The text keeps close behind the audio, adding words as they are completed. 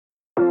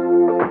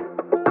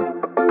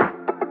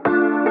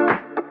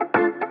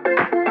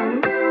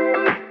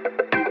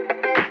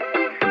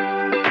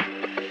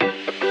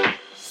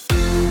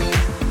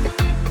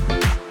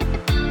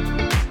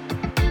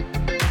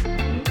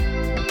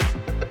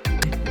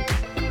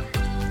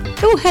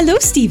Oh, hello,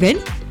 Stephen.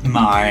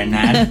 Morning.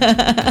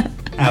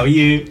 How are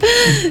you?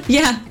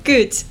 Yeah,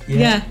 good.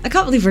 Yeah. I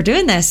can't believe we're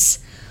doing this.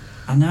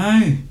 I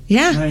know.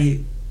 Yeah.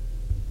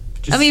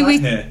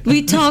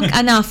 We talk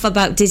enough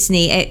about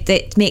Disney.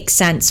 It makes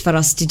sense for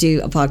us to do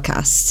a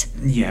podcast.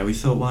 Yeah, we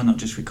thought, why not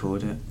just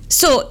record it?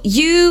 So,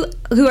 you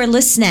who are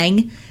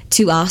listening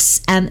to us,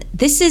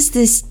 this is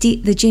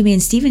the Jamie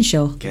and Stephen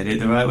show. Get it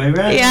the right way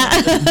round. Yeah,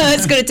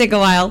 it's going to take a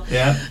while.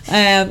 Yeah.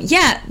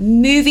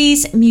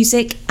 Movies,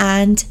 music,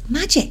 and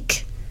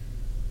magic.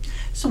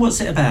 So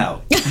what's it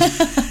about?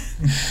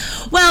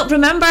 Well,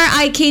 remember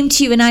I came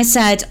to you and I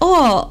said,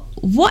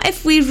 what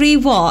if we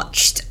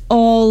rewatched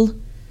all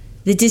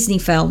the Disney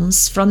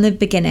films from the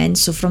beginning,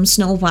 so from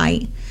Snow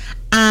White,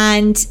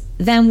 and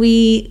then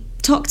we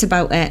talked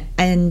about it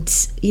and,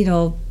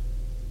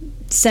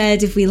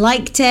 said if we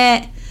liked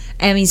it.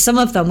 I mean, some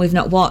of them we've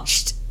not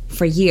watched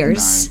for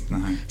years.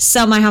 No.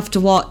 Some I have to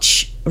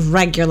watch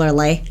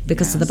regularly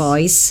because of the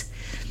boys.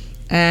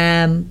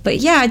 But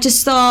yeah, I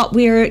just thought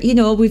we're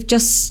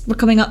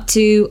coming up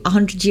to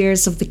 100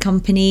 years of the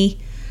company,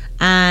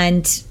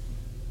 and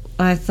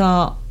I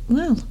thought,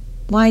 well,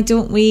 why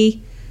don't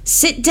we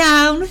sit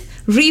down,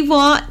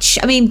 rewatch?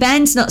 I mean,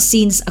 Ben's not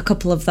seen a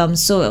couple of them,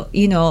 so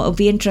it'll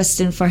be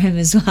interesting for him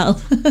as well,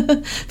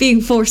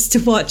 being forced to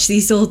watch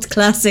these old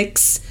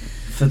classics.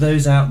 For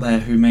those out there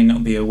who may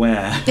not be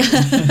aware,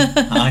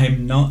 I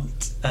am not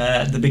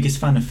the biggest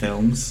fan of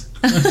films.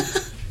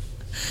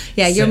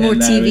 Yeah, you're more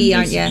TV,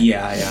 aren't you?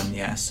 Yeah, I am,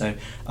 yeah. So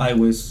I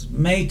was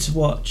made to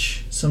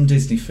watch some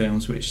Disney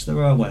films, which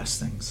there are worse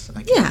things,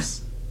 I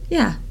guess.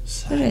 Yeah,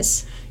 so there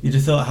is. You'd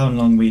have thought how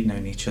long we'd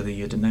known each other,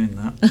 you'd have known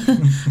that.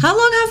 How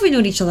long have we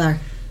known each other?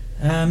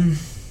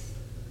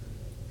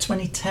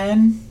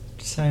 2010,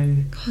 so...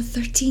 God,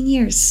 13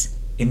 years.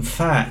 In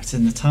fact,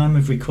 in the time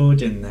of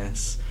recording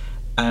this,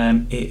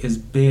 it has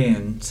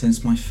been,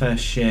 since my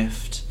first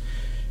shift,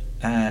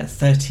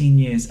 13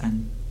 years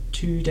and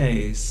 2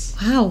 days.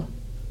 Wow.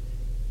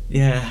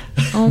 Yeah.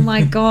 Oh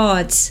my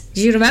God.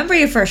 Do you remember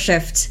your first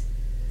shift?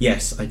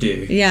 Yes, I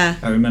do. Yeah.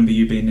 I remember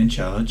you being in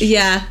charge.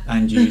 Yeah.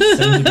 And you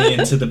sending me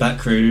into the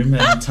back room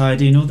and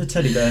tidying all the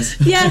teddy bears.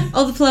 Yeah,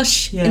 all the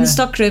plush in the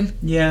stockroom.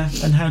 Yeah.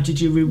 And how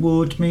did you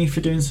reward me for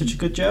doing such a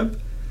good job?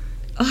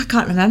 Oh, I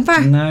can't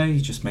remember. No,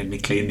 you just made me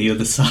clean the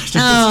other side of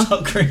the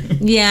stockroom.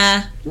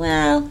 Yeah.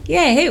 Well,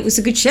 yeah, it was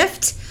a good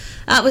shift.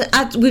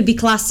 That would be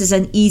classed as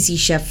an easy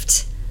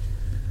shift.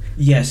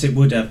 Yes, it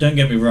would have. Don't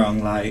get me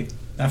wrong,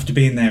 after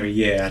being there a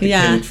year, I'd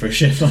have killed for a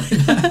shift like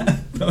that.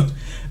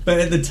 But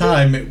at the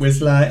time, it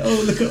was like,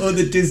 oh, look at all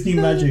the Disney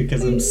magic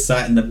as I'm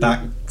sat in the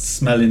back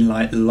smelling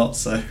like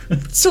Lotso.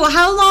 So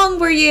how long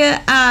were you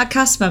a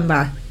cast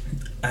member?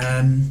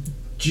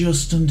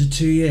 Just under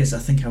 2 years. I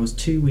think I was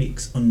 2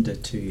 weeks under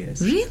 2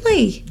 years.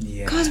 Really?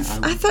 Yeah. God,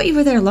 I thought you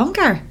were there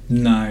longer.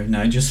 No,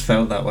 it just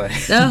felt that way.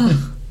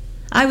 Oh,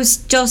 I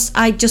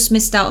just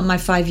missed out on my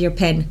 5-year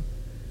pin.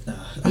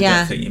 I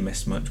don't think you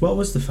missed much. What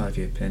was the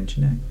 5-year pin,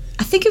 do you know?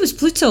 I think it was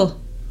Pluto.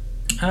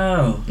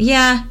 Oh.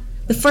 Yeah.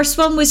 The first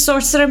one was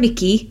Sorcerer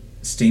Mickey.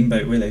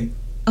 Steamboat Willie.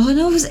 Oh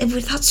no,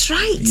 that's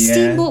right. Yeah,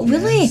 Steamboat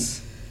Willie.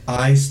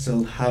 I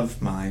still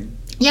have mine.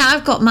 Yeah,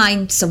 I've got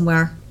mine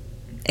somewhere.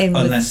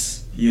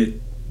 Unless you're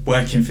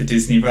working for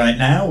Disney right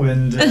now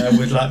and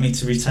would like me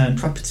to return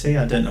property.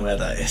 I don't know where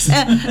that is.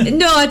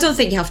 No, I don't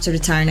think you have to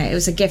return it. It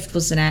was a gift,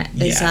 wasn't it?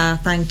 It's a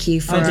thank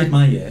you for I did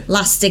my year.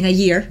 Lasting a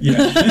year. Yeah.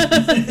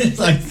 It's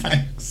like,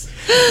 thanks.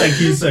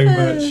 Thank you so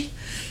much.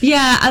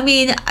 Yeah, I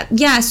mean,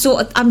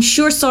 so I'm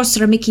sure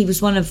Sorcerer Mickey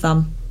was one of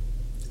them.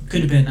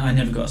 Could have been. I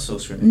never got a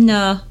Sorcerer Mickey.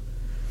 No.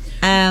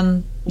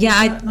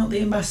 Not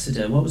the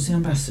Ambassador. What was the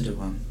Ambassador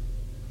one?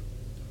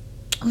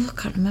 Oh, I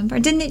can't remember.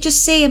 Didn't it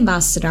just say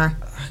Ambassador?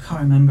 I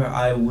can't remember.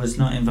 I was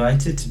not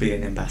invited to be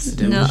an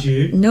ambassador. No. Was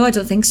you? No, I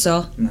don't think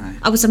so. No.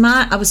 I was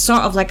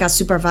sort of like a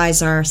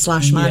supervisor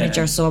 /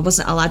 manager, so I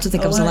wasn't allowed. I don't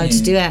think I was allowed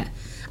to do it.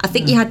 I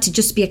think you had to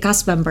just be a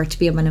cast member to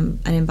be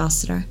an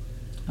ambassador.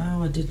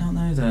 Oh, I did not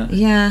know that.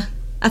 Yeah,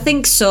 I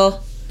think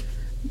so,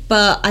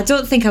 but I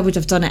don't think I would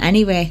have done it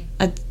anyway.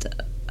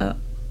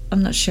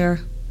 I'm not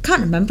sure.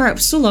 Can't remember. It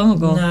was so long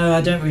ago. No, I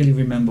don't really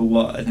remember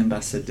what an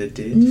ambassador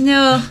did.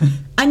 No,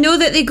 I know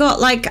that they got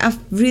like a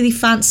really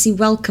fancy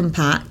welcome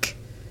pack,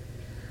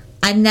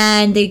 and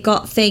then they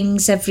got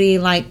things every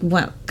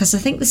because I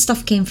think the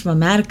stuff came from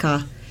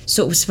America,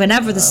 so it was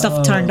whenever the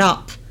stuff turned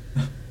up.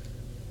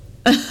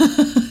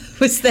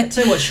 Was there?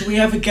 Tell you what, should we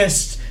have a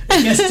guest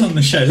on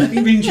the show? Let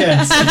me ring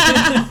Jess.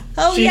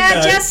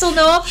 Jess will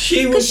know.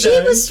 She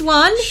was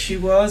one. She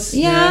was.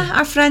 Yeah,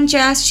 our friend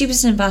Jess. She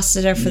was an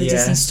ambassador for the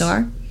Disney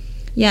Store.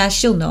 Yeah,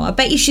 she'll know. I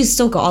bet you she's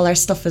still got all her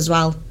stuff as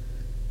well.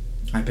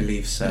 I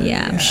believe so.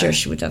 Yeah, I'm sure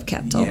she would have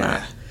kept all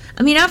that.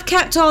 I mean, I've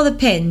kept all the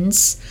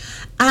pins,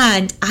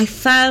 and I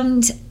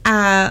found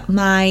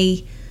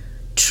my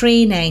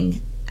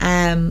training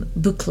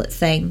booklet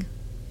thing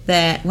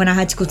that when I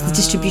had to go to the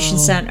distribution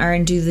centre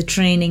and do the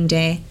training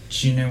day.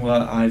 Do you know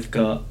what I've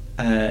got?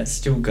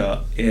 Still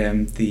got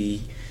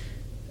the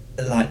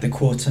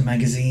quarter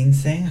magazine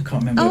thing. I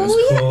can't remember what it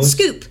was called.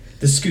 Scoop.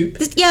 The Scoop.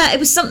 It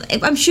was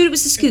something. I'm sure it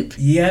was the Scoop.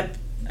 Yep.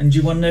 And do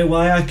you want to know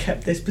why I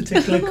kept this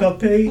particular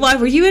copy? Why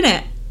were you in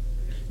it?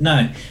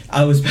 No,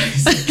 I was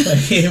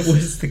basically, it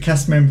was the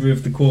cast member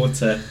of the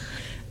quarter,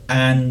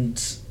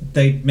 and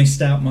they missed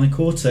out my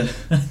quarter.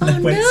 They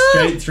went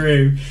straight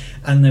through,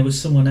 and there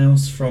was someone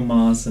else from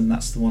Mars, and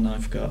that's the one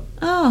I've got.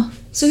 Oh,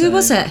 so who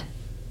was it?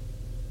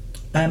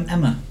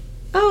 Emma.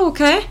 Oh,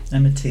 okay.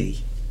 Emma T.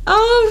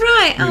 Oh,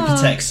 right. We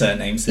protect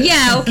surnames here.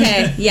 Yeah,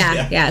 okay.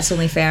 Yeah, it's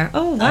only fair.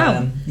 Oh,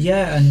 wow.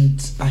 Yeah,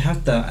 and I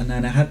had that, and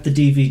then I had the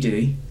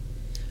DVD.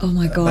 Oh,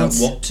 my God. About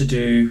what to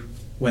do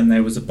when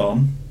there was a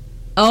bomb.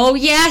 Oh,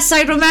 yes,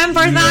 I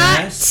remember that.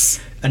 Yes.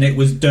 And it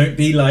was Don't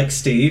Be Like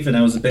Steve, and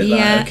I was a bit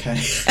like, okay.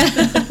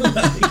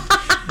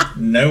 Like,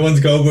 no one's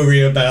got to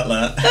worry about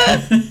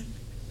that.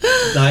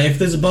 Like, if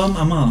there's a bomb,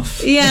 I'm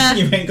off. Yeah.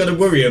 You ain't got to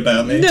worry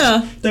about me.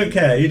 No. Don't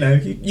care, you know.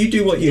 You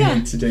do what you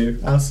need to do.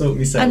 I'll sort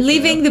myself I'm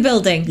leaving out. the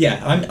building.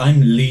 Yeah,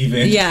 I'm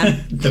leaving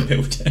the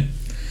building.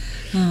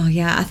 Oh,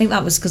 yeah, I think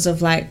that was because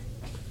of, like...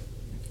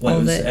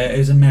 Well, it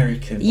was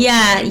American.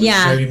 Yeah, it was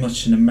very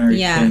much an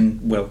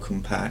American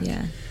welcome pack.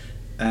 Yeah.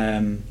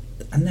 And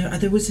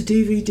there was a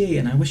DVD,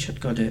 and I wish I'd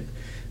got it,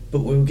 but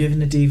we were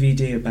given a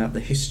DVD about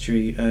the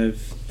history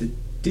of the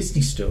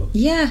Disney store.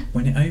 Yeah.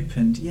 When it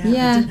opened. Yeah.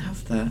 I didn't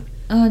have that.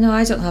 Oh, no,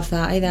 I don't have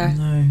that either.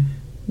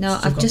 No,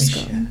 I've just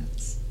got...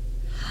 shirts.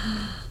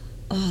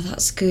 Oh,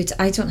 that's good.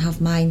 I don't have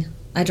mine.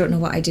 I don't know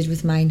what I did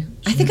with mine.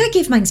 I think I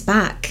gave mine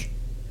back.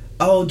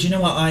 Oh, do you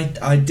know what?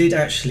 I did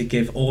actually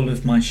give all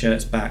of my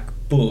shirts back,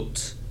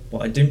 but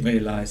what I didn't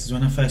realise is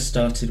when I first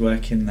started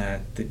working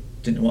there, they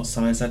didn't know what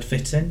size I'd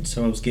fit in,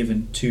 so I was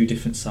given 2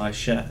 different size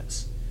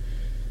shirts.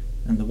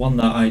 And the one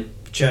that I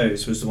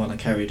chose was the one I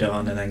carried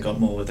on and then got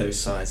more of those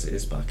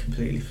sizes, but I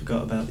completely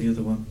forgot about the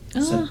other one.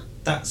 Oh, so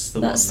that's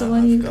the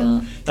one I've you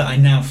got. That I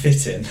now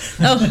fit in.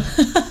 Oh.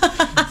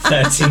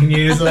 13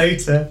 years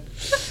later.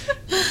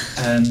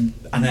 And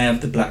I have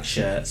the black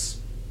shirts.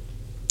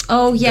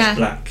 Oh, yeah. The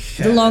black...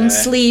 the long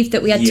sleeve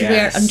that we had to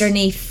wear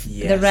underneath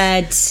the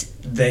red.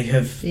 They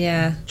have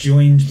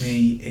joined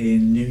me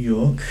in New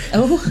York.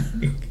 Oh,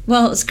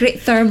 well, it's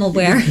great thermal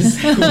wear.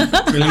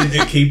 Brilliant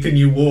at keeping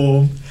you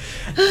warm.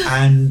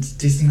 And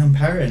Disneyland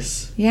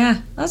Paris.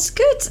 Yeah, that's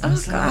good.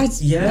 Oh, God.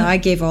 Yeah. No, I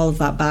gave all of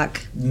that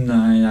back.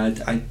 No,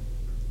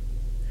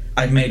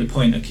 I made a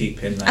point of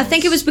keeping those. I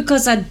think it was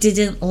because I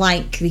didn't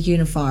like the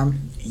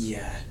uniform.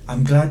 Yeah.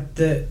 I'm glad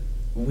that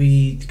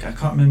I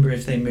can't remember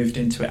if they moved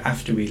into it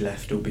after we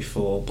left or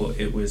before, but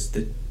it was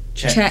the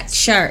checked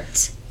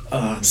shirt.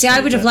 Oh, see, I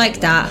would have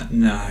liked that.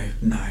 No.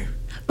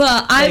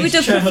 But I would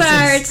have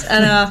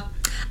preferred...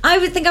 I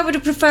would think I would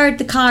have preferred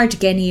the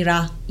cardigan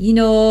era. You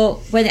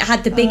know, when it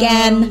had the big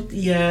M.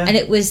 Yeah. And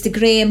it was the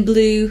grey and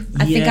blue.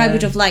 I think I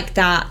would have liked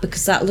that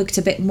because that looked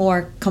a bit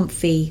more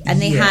comfy. And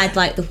they had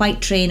like the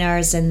white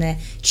trainers and the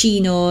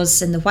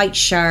chinos and the white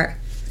shirt.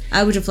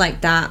 I would have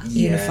liked that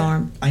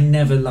uniform. I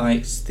never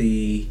liked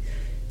the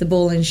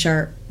bowling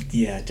shirt.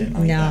 Yeah, I didn't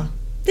like that.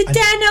 The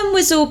denim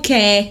was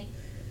okay.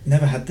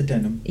 Never had the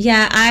denim.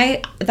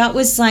 Yeah, that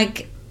was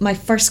like my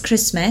first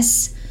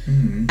Christmas.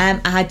 Mm-hmm.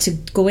 I had to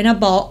go in a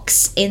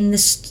box in the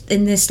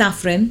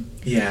staff room.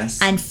 Yes.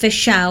 And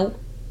fish out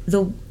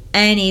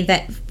any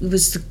that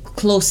was the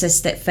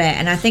closest that fit,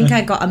 and I think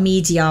I got a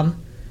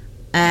medium.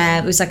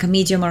 It was like a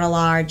medium or a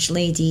large,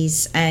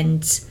 ladies,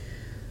 but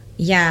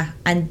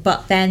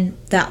then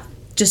that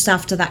just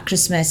after that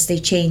Christmas they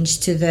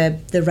changed to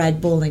the red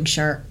bowling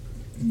shirt.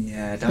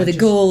 Yeah, with the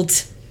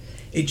gold.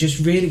 It just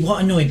really,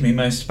 what annoyed me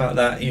most about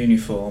that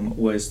uniform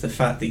was the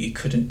fact that you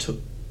couldn't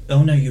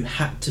oh no, you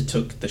had to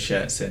tuck the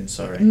shirts in,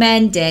 sorry.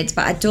 Men did,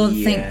 but I don't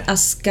think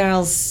us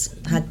girls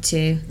had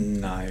to.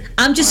 No.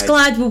 I'm just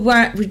glad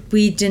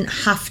we didn't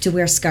have to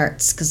wear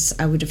skirts, because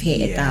I would have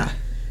hated that.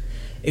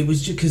 It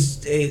was just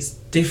because it's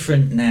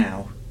different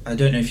now. I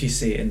don't know if you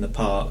see it in the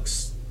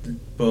parks,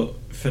 but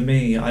for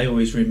me, I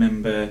always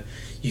remember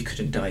you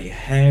couldn't dye your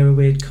hair a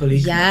weird colour,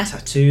 you couldn't have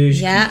tattoos,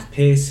 you couldn't have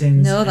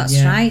piercings. No,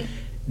 that's right.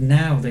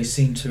 Now they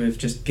seem to have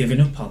just given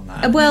up on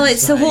that. Well,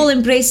 it's the whole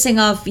embracing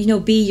of,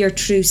 be your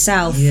true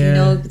self,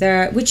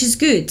 which is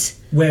good.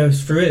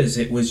 Whereas for us,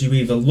 it was you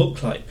either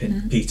look like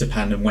Peter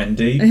Pan and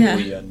Wendy or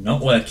you're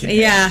not working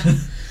here. Yeah.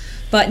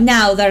 But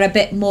now they're a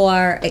bit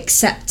more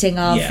accepting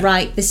of,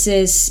 right, this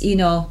is,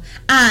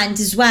 and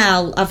as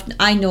well,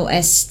 I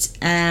noticed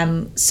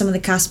some of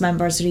the cast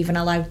members are even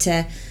allowed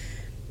to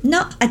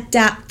not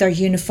adapt their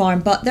uniform,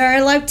 but they're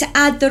allowed to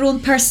add their own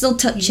personal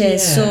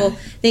touches. So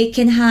they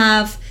can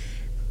have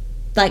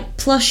like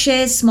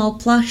plushes, small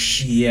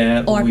plush,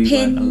 or we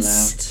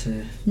pins.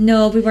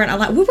 No, we weren't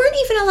allowed. We weren't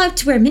even allowed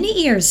to wear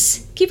mini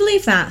ears. Can you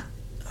believe that?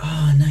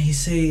 Oh no, you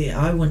see,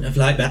 I wouldn't have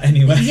liked that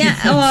anyway. Yeah.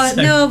 Oh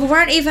no, we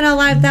weren't even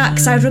allowed that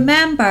because I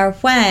remember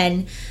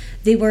when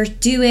they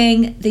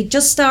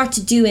just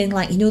started doing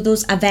like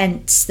those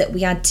events that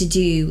we had to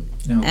do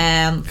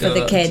for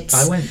the kids.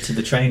 I went to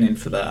the training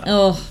for that.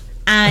 Oh.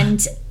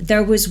 And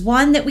there was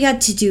one that we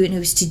had to do, and it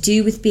was to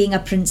do with being a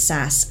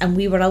princess, and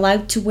we were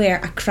allowed to wear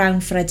a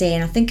crown for a day,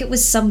 and I think it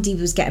was somebody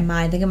who was getting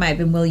married. I think it might have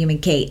been William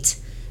and Kate.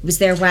 It was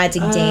their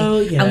wedding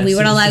day, yeah. and we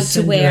were allowed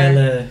to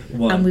wear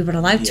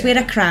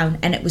a crown,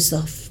 and it was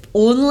the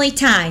only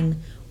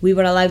time we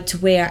were allowed to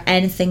wear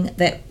anything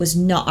that was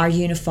not our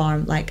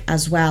uniform, like,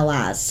 as well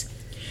as.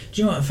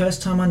 Do you know what? The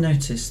first time I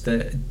noticed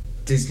that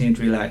Disney had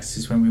relaxed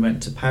is when we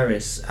went to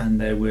Paris, and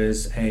there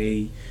was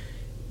a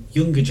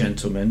younger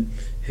gentleman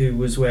who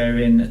was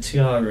wearing a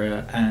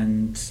tiara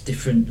and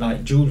different,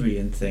 like, jewellery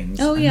and things.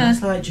 Oh, and yeah. I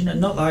was like, you know,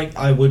 not like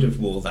I would have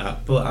wore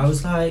that, but I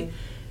was like,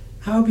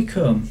 how have we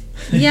come?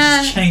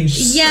 Yeah. It's changed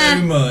so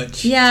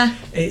much. Yeah.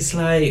 It's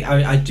like,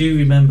 I do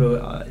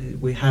remember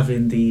we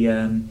having the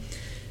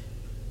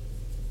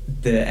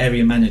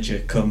area manager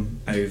come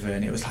over,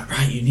 and it was like,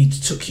 right, you need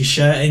to tuck your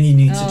shirt in, you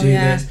need to do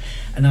this.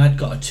 And I'd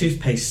got a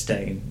toothpaste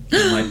stain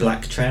on my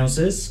black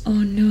trousers. Oh,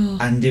 no.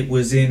 And it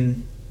was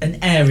in an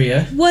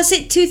area. Was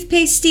it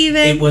toothpaste,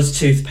 Stephen? It was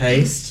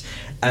toothpaste.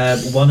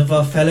 One of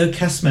our fellow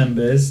cast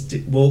members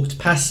walked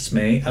past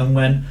me and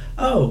went,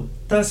 oh,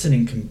 that's an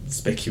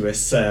inconspicuous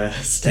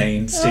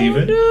stain,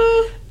 Stephen.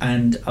 Oh, no.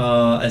 And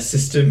our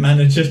assistant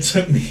manager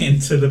took me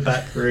into the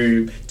back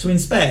room to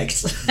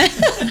inspect.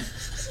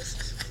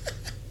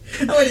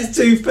 Oh, it's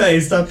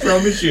toothpaste, I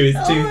promise you,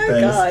 it's toothpaste. My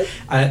God.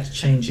 I had to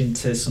change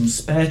into some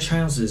spare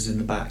trousers in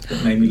the back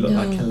that made me look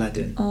like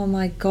Aladdin. Oh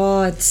my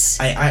God.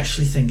 I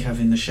actually think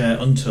having the shirt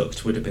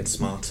untucked would have been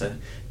smarter.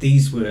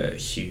 These were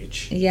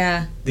huge.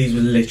 Yeah. These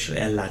were literally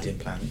Aladdin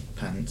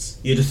pants.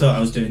 You'd have thought I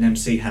was doing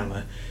MC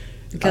Hammer.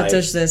 You can't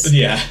touch this.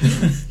 Yeah.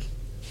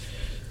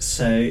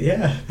 So,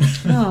 yeah.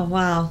 Oh,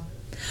 wow.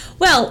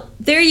 Well,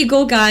 there you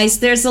go, guys.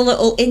 There's a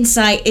little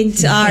insight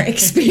into our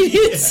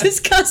experience as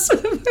cast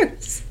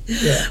members.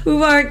 Yeah. We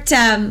weren't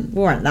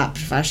that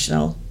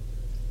professional.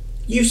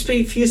 You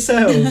speak for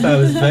yourself. I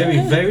was very,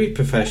 very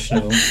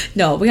professional.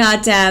 No, we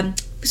had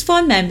it was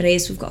fond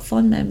memories. We've got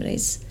fond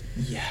memories.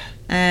 Yeah.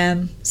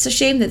 It's a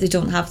shame that they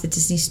don't have the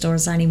Disney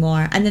stores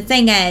anymore. And the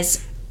thing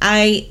is,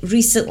 I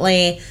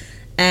recently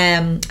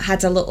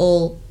had a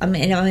little. I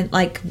mean,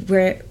 like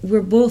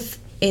we're both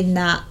in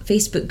that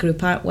Facebook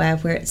group, aren't we,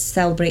 where it's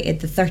celebrated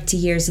the 30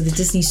 years of the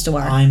Disney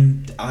store.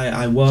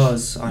 I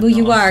was. Well,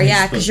 you were,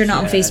 yeah, because you're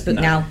not on Facebook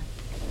now.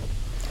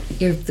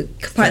 You're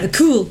part of the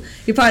cool.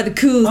 You're part of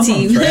the cool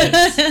team.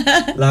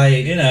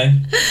 Like, you know.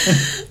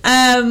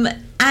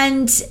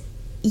 And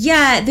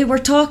yeah, they were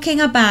talking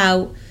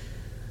about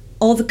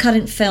all the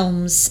current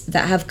films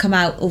that have come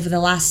out over the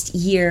last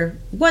year,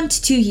 1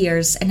 to 2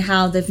 years, and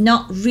how they've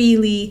not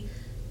really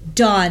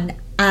done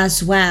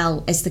as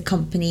well as the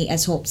company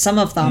has hoped. Some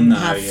of them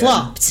have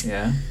flopped.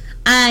 Yeah.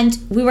 And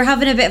we were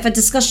having a bit of a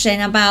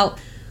discussion about,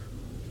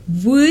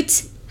 would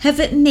have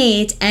it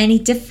made any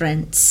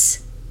difference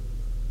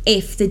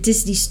if the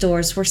Disney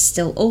stores were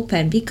still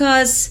open?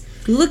 Because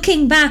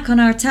looking back on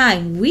our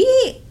time, we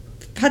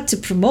had to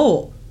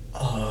promote.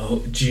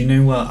 Oh, do you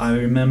know what? I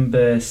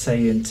remember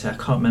saying to, I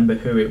can't remember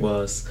who it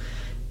was,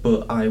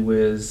 but I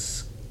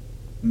was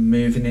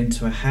moving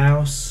into a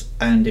house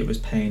and it was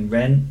paying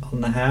rent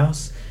on the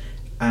house.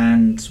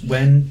 And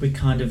when we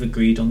kind of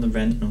agreed on the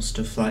rent and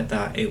stuff like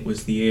that, it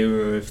was the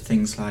era of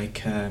things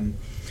like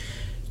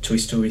Toy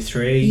Story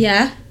 3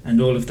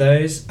 and all of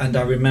those. And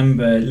I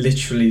remember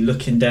literally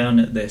looking down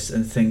at this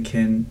and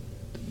thinking,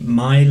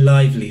 my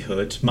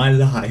livelihood, my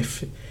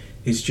life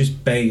is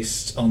just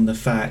based on the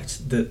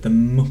fact that the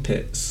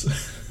Muppets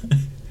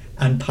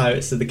and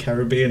Pirates of the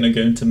Caribbean are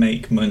going to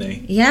make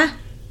money. Yeah.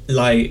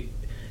 Like,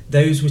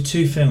 those were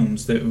two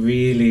films that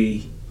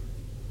really,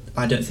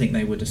 I don't think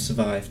they would have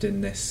survived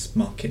in this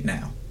market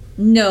now.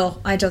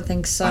 No, I don't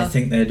think so. I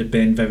think they'd have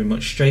been very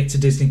much straight to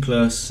Disney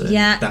Plus, and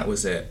that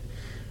was it.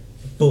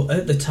 But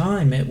at the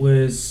time, it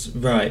was,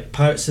 right,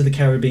 Pirates of the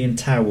Caribbean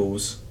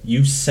towels,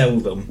 you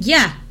sell them.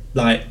 Yeah.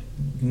 Like,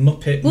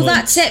 Muppet Well,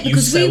 mugs, that's it,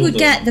 because we would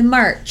get the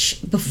merch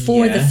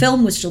before the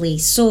film was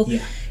released. So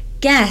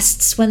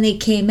guests, when they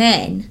came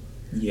in,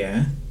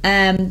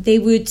 they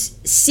would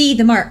see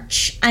the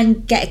merch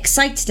and get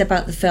excited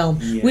about the film.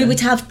 Yeah. We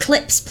would have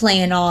clips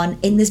playing on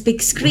in this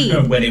big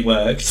screen. When it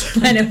worked.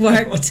 When it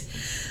worked.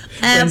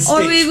 Or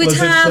we would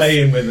have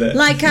playing with it.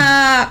 Like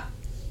a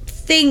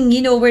thing,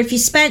 you know, where if you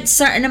spent a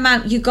certain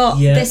amount, you got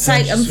this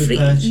item free.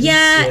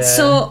 Yeah,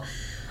 so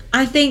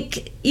I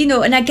think, you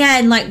know, and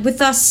again, like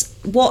with us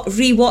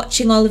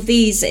rewatching all of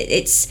these,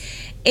 it's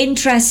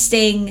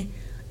interesting,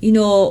 you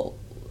know,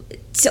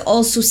 to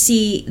also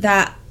see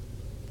that,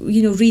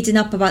 you know, reading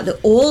up about the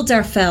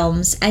older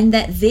films and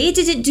that they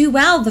didn't do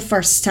well the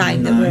first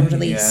time that were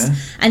released.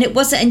 And it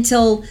wasn't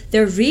until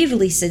their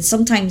re-releases,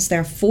 sometimes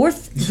their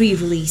fourth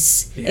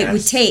re-release, it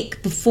would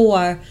take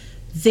before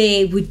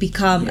they would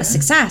become a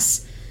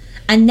success.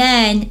 And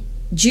then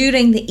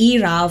during the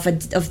era of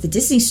the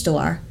Disney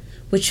Store,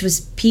 which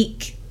was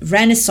peak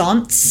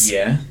Renaissance.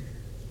 Yeah.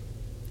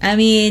 I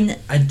mean,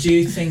 I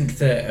do think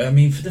that, I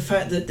mean, for the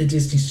fact that the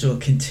Disney Store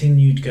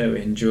continued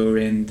going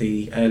during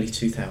the early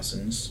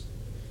 2000s,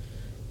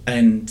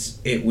 and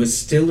it was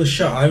still a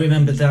shop. I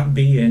remember that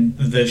being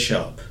the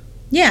shop.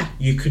 Yeah.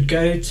 You could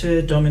go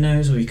to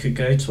Domino's or you could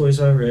go to Toys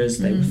R Us,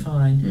 they were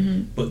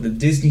fine. But the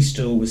Disney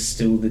store was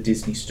still the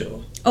Disney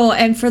store. Oh,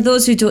 and for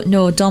those who don't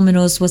know,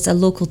 Domino's was a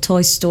local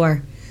toy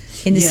store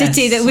in the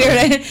city that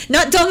we're in.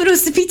 Not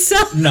Domino's the pizza.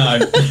 No.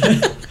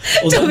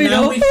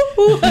 Domino.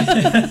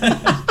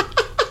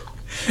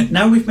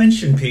 Now we've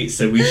mentioned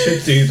pizza, we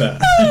should do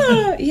that.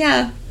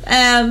 Yeah.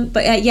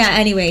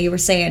 Anyway, you were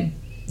saying.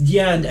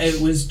 Yeah, and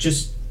it was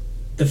just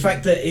the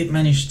fact that it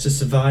managed to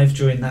survive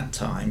during that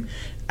time.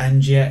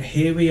 And yet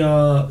here we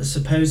are,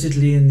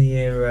 supposedly in the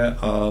era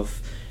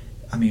of,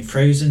 I mean,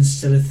 Frozen's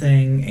still a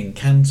thing,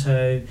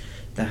 Encanto.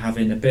 They're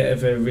having a bit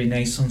of a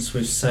renaissance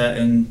with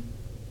certain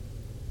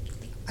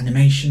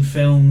animation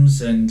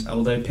films, and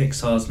although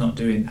Pixar's not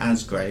doing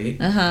as great,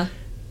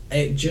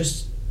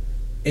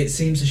 it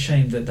seems a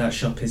shame that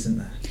shop isn't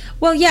there.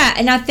 Well, yeah,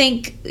 and I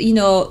think, you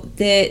know,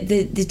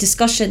 the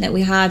discussion that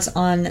we had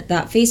on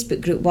that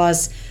Facebook group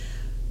was,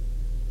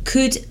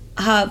 could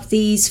have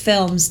these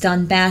films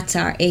done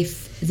better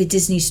if the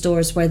Disney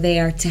stores were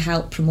there to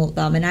help promote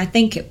them? And I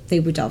think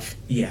they would have.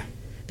 Yeah.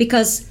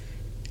 Because,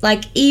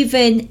 like,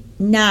 even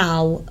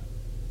now,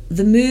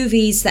 the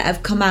movies that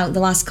have come out the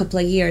last couple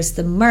of years,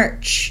 the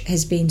merch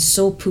has been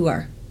so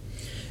poor.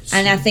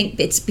 And I think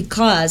it's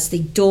because they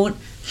don't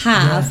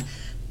have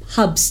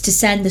hubs to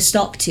send the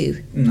stock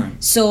to. No.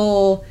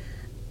 So,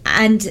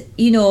 and,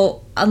 you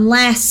know,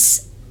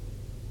 unless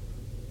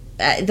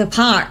the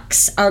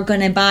parks are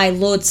going to buy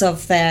loads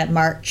of the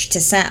merch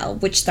to sell,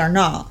 which they're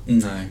not.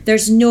 No.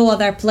 There's no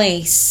other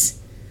place.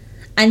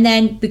 And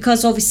then,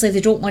 because obviously they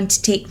don't want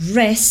to take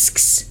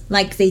risks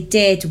like they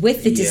did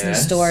with the Disney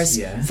stores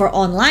for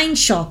online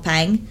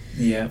shopping,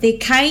 they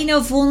kind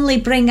of only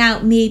bring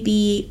out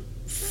maybe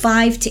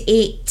 5 to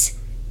 8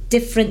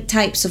 different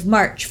types of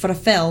merch for a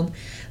film.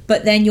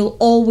 But then you'll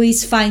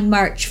always find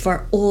merch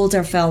for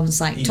older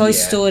films like Toy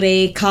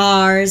Story,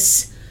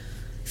 Cars,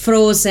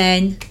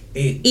 Frozen,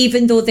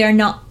 even though they're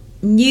not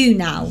new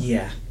now.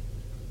 Yeah.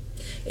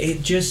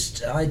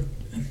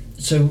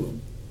 So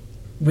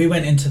we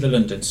went into the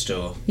London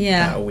store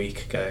about a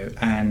week ago,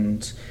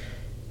 and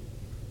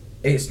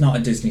it's not a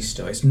Disney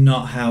store. It's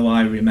not how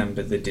I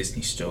remember the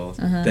Disney store.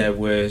 There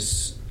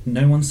was...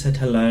 no one said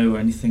hello or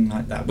anything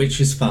like that, which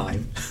is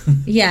fine.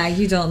 Yeah,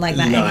 you don't like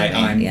that anyway.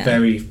 I'm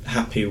very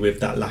happy with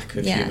that lack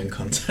of human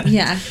contact.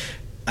 Yeah.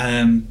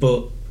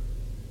 But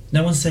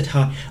no one said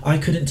hi. I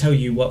couldn't tell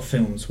you what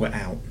films were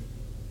out,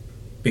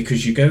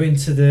 because you go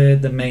into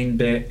the main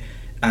bit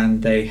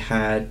and they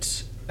had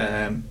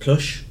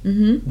Plush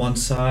one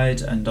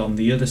side, and on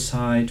the other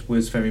side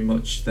was very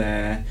much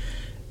their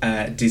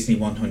Disney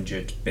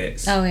 100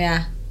 bits. Oh,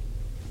 yeah.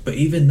 But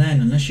even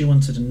then, unless you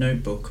wanted a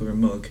notebook or a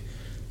mug,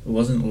 there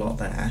wasn't a lot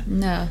there.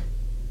 No.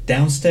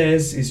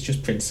 Downstairs is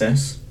just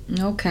Princess.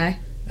 Okay.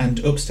 And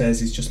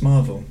upstairs is just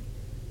Marvel.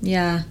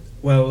 Yeah.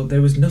 Well,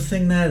 there was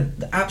nothing there,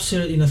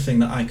 absolutely nothing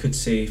that I could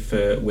see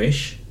for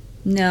Wish.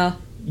 No.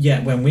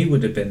 Yeah, when we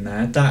would have been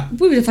there,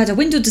 we would have had a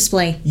window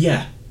display.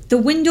 Yeah. The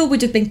window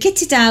would have been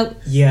kitted out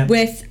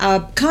with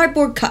a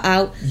cardboard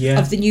cutout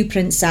of the new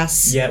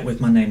princess. Yeah, with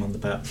my name on the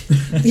back.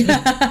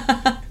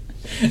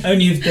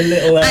 Only if the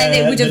little and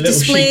it would have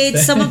displayed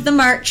some of the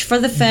merch for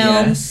the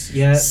film. Yes,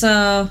 yeah.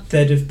 So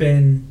there'd have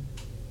been,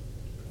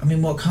 I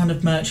mean, what kind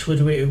of merch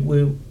would we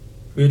would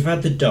have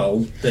had? The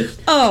doll,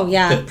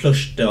 the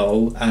plush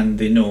doll and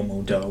the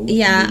normal doll.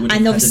 Yeah,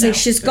 and obviously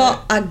she's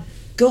got a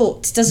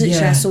goat, doesn't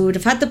she? So we would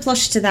have had the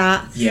plush to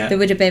that. Yeah. There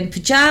would have been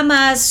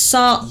pajamas,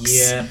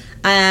 socks,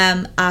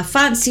 a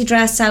fancy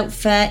dress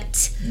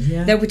outfit.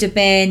 Yeah. There would have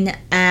been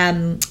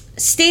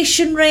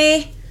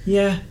stationery.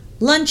 Yeah.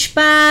 Lunch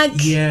bag.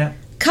 Yeah.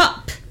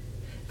 Cup.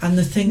 And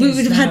the thing we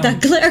would have had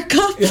that glitter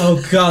cup.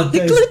 Oh God,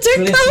 the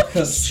glitter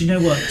cups. Do you know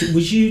what?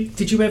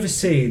 Did you ever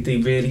see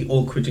the really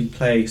awkwardly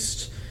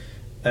placed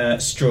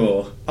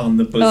straw on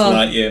the Buzz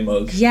Lightyear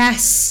mug?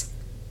 Yes.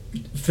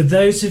 For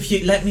those of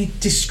you, let me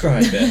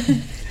describe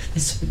it.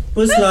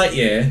 Buzz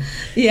Lightyear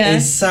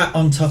is sat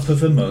on top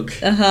of a mug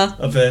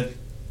of a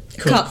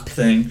cup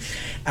thing,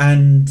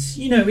 and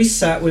you know he's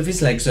sat with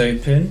his legs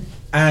open,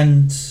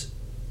 and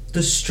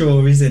the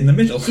straw is in the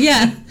middle.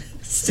 Yeah.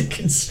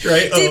 Sticking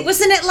straight up.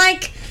 Wasn't it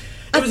like...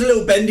 It was a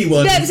little bendy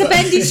one. Yeah, it was a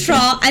bendy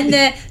straw, and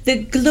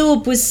the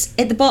globe was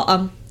at the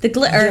bottom. The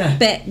glitter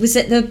bit was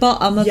at the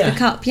bottom of the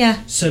cup,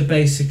 So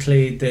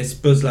basically, this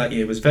Buzz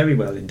Lightyear was very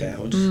well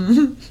endowed.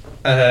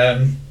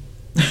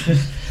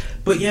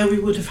 But yeah, we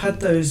would have had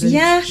those. And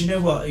do you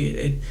know what?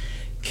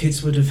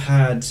 Kids would have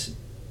had,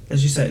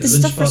 as you say, the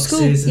lunch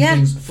boxes and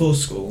things for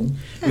school,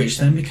 which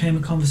then became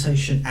a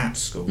conversation at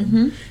school.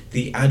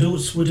 The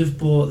adults would have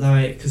bought,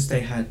 like, because they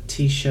had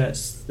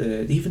T-shirts,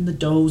 even the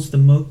dolls, the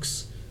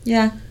mugs.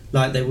 Yeah.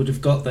 Like, they would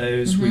have got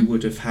those. We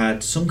would have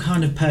had some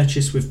kind of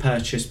purchase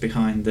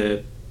behind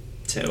the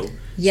till.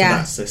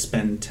 Yeah. So that's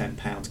spend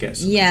 £10, get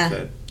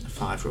something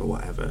for a £5 or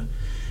whatever.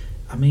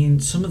 I mean,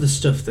 some of the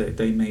stuff that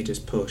they made us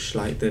push,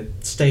 like the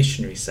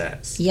stationery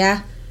sets.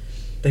 Yeah.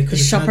 They could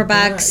have shopper had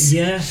bags. That.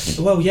 Yeah.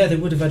 Well, yeah, they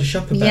would have had a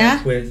shopper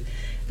bag with.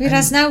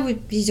 Whereas now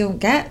you don't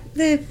get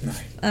the.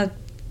 No.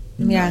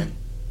 Yeah.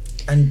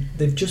 And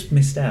they've just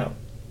missed out.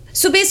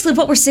 So basically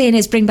what we're saying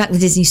is bring back the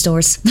Disney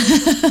stores.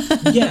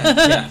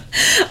 Yeah.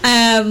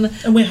 And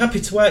we're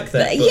happy to work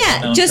there.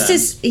 Yeah, just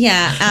as,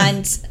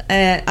 and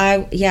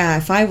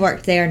if I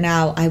worked there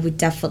now, I would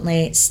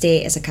definitely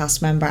stay as a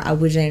cast member. I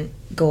wouldn't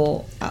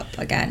go up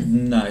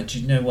again. No, do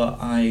you know what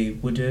I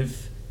would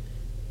have?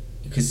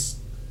 Because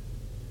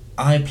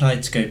I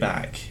applied to go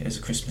back as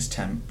a Christmas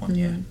temp one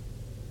year.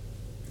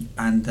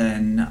 And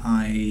then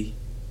I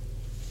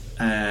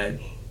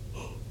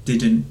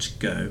didn't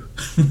go.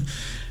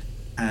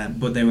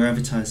 But they were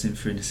advertising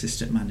for an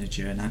assistant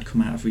manager, and I'd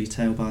come out of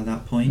retail by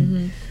that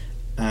point.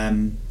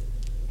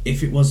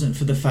 If it wasn't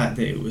for the fact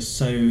that it was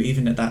so,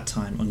 even at that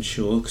time,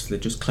 unsure, because they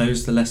just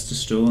closed the Leicester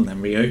store and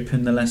then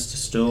reopened the Leicester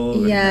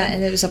store. Yeah,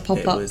 and it was a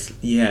pop-up. It was,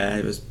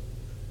 it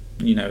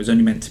was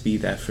only meant to be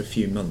there for a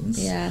few months.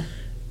 Yeah.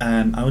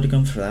 I would have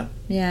gone for that.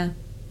 Yeah.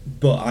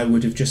 But I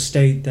would have just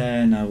stayed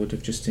there, and I would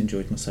have just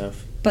enjoyed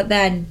myself. But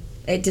then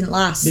it didn't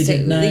last. I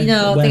think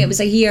it was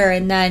a year,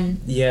 and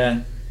then...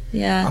 Yeah.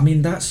 Yeah. I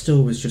mean, that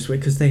store was just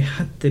weird because they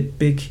had the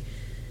big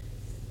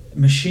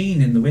machine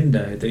in the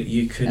window that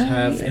you could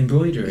have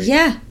embroidery.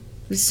 Yeah.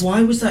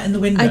 Why was that in the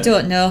window? I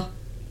don't know.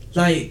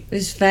 Like, it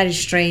was very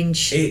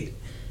strange.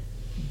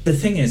 The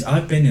thing is,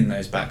 I've been in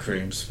those back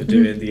rooms for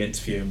doing the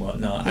interview and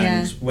whatnot,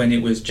 and when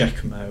it was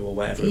Giacomo or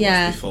whatever it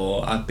was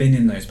before, I've been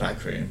in those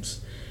back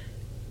rooms.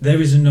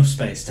 There is enough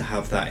space to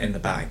have that in the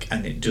back,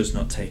 and it does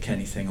not take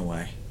anything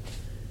away.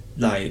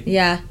 Like,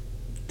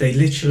 they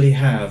literally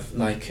have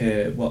like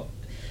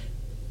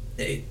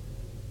it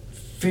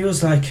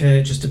feels like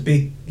just a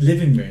big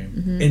living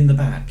room in the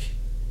back.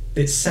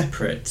 It's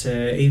separate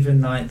to even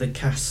like the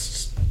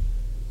cast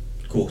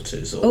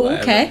quarters or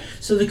whatever. Okay.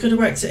 So they could have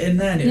worked it in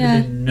there and it would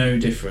have been no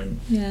different.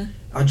 Yeah.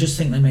 I just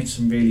think they made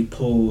some really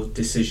poor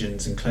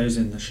decisions, and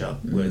closing the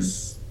shop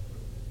was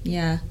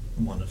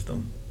one of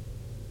them.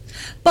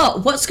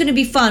 But what's going to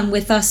be fun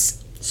with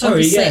us?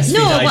 Sorry, yes.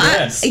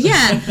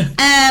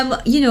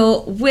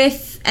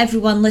 With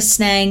everyone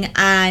listening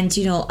and,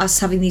 us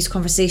having these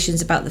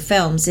conversations about the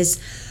films is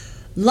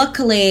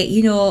luckily,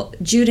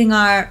 during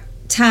our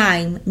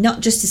time,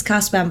 not just as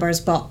cast members,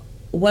 but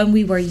when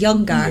we were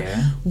younger,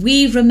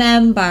 we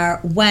remember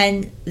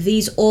when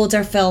these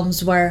older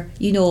films were,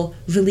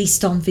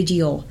 released on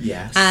video.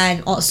 Yes.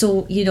 And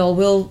also,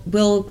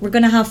 we're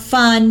going to have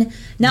fun,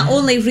 not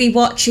only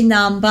rewatching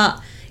them,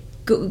 but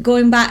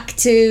going back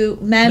to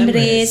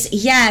memories.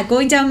 Yeah,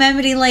 going down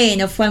memory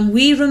lane of when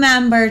we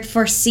remembered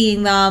first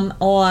seeing them,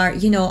 or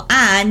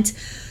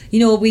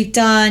we've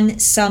done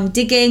some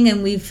digging,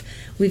 and we've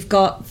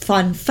got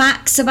fun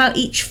facts about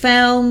each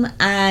film,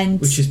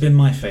 and which has been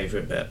my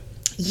favourite bit.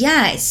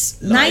 Yeah,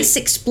 it's nice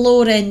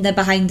exploring the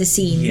behind the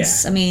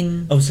scenes. Yeah. I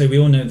mean, obviously we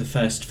all know the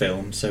first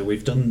film, so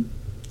we've done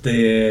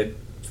the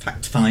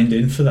fact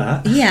finding for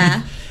that.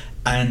 Yeah.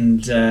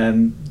 And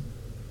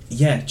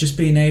just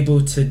being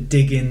able to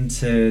dig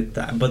into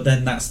that, but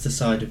then that's the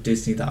side of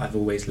Disney that I've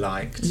always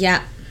liked.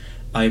 Yeah.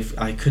 I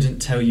couldn't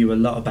tell you a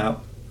lot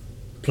about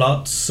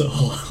plots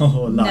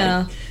or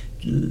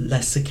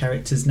lesser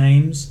characters'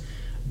 names,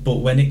 but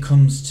when it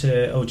comes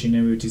to do you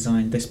know who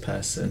designed this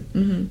person?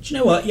 Do you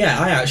know what? Yeah,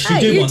 I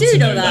actually do want to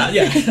know that.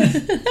 Yeah.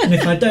 And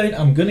if I don't,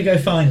 I'm going to go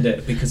find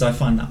it because I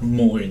find that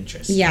more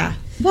interesting. Yeah.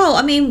 Well,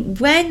 I mean,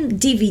 when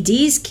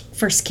DVDs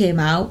first came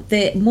out,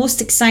 the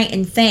most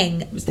exciting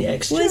thing was the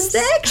extras.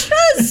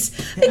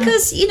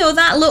 Because,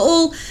 that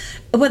little,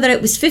 whether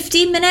it was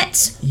 15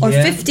 minutes or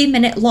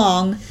 50-minute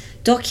long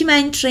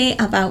documentary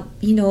about,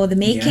 the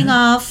making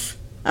of,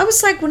 that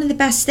was like one of the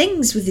best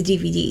things with the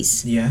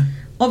DVDs. Yeah.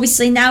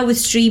 Obviously, now with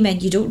streaming,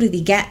 you don't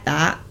really get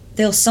that.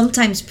 They'll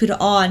sometimes put it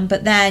on,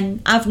 but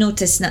then I've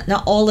noticed that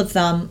not all of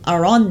them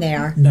are on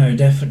there. No,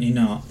 definitely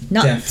not.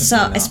 Not.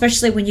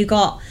 Especially when you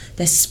got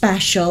the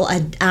special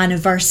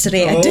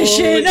anniversary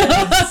edition.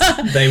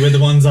 Yes. They were the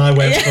ones I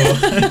went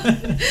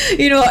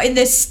for. In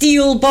the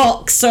steel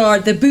box or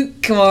the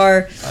book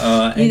or,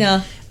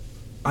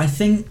 I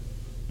think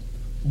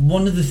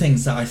one of the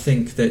things that I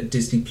think that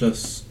Disney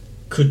Plus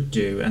could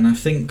do, and I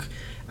think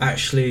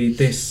actually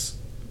this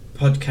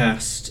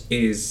podcast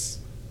is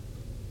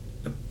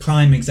a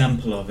prime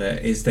example of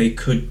it, is they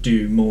could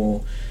do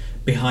more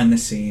behind the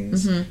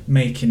scenes,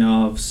 making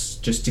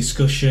ofs, just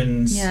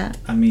discussions.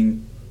 I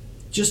mean,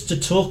 just to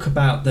talk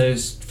about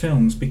those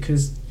films,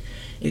 because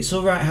it's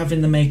all right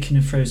having the making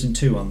of Frozen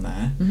 2 on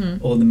there,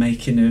 or the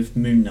making of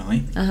Moon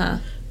Knight,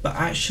 but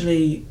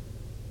actually,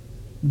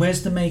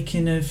 where's the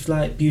making of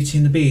like Beauty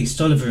and the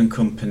Beast, Oliver and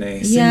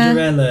Company,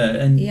 Cinderella,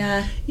 and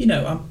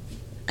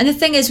and the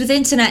thing is, with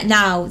internet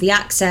now, the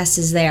access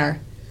is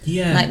there.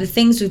 Yeah. Like the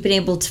things we've been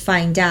able to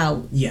find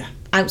out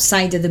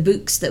outside of the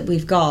books that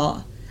we've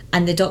got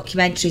and the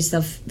documentaries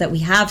that we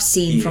have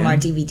seen from our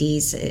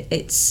DVDs,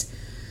 it's,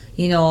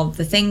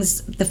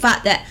 the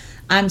fact that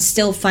I'm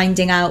still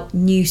finding out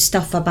new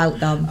stuff about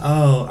them.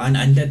 Oh,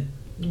 and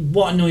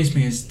what annoys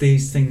me is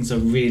these things are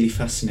really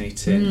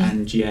fascinating,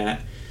 and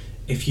yet,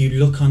 if you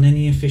look on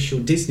any official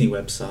Disney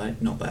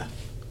website, not there.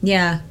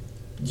 Yeah.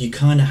 you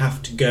kind of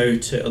have to go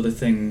to other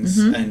things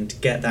and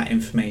get that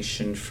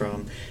information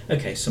from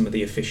some of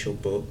the official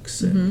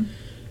books and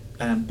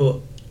but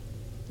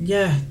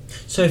yeah,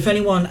 so if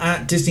anyone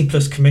at Disney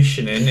Plus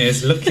Commissioning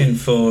is looking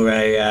for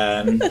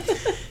a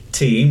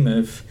team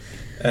of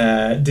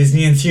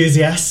Disney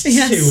enthusiasts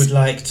who would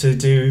like to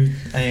do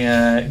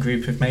a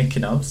group of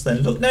making ofs,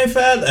 then look no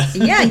further.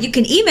 Yeah, you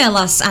can email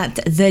us at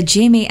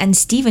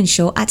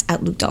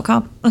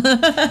thejamieandstevenshow@outlook.com.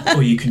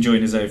 Or you can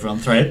join us over on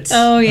Threads.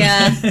 Oh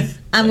yeah,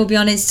 and we'll be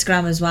on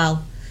Instagram as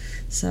well.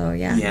 So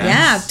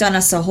yeah, I've done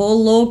us a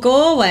whole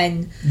logo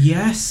and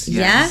yes.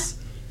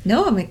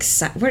 No, I'm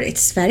excited.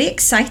 It's very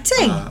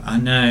exciting. I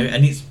know,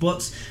 and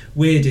what's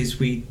weird is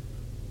when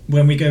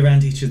we go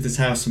around each other's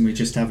house and we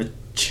just have a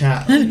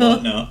chat and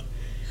whatnot.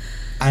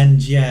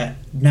 And yet,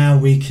 now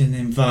we can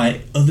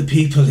invite other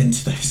people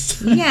into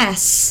those.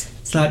 Yes.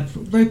 It's like,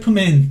 rope them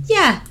in.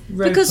 Yeah,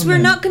 because we're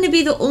not going to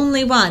be the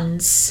only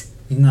ones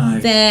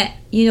that,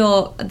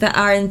 that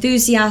are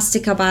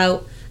enthusiastic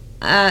about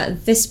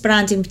this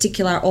brand in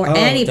particular, or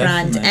any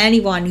brand,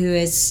 anyone who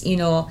is,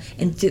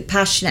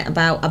 passionate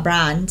about a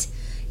brand,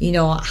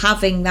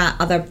 having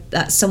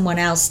that someone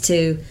else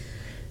to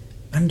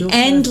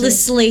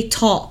endlessly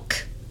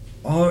talk.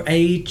 Our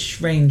age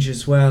range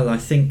as well, I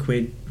think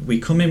we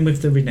come in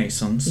with the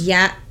Renaissance.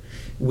 Yeah.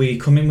 We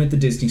come in with the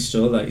Disney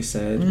store, like you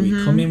said. We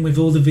come in with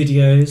all the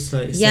videos,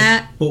 like you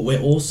said. But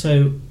we're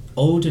also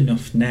old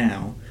enough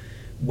now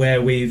where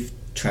we've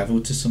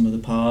travelled to some of the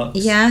parks.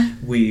 Yeah.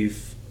 We're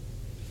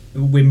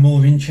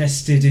more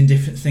interested in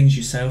different things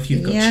yourself.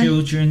 You've got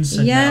children,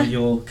 so now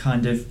you're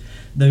kind of...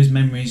 Those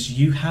memories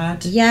you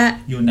had,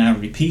 you're now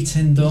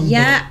repeating them.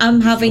 Yeah,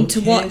 I'm having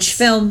to watch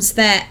films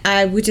that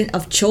I wouldn't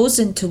have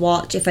chosen to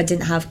watch if I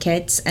didn't have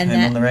kids. And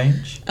Home on the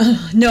Range?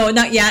 Oh, no,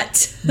 not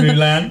yet.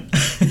 Mulan?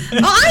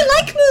 I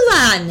like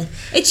Mulan.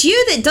 It's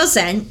you that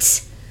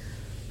doesn't.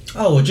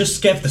 Oh, well,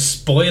 just give the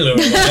spoiler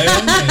away,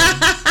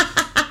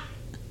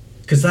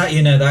 because that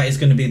is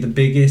going to be the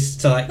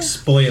biggest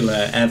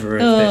spoiler ever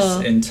of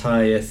this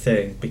entire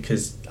thing,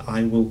 because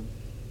I will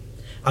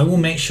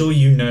make sure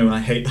I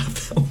hate that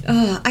film.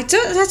 I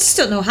just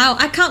don't know how.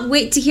 I can't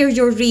wait to hear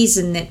your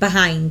reason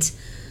behind.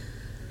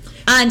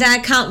 And I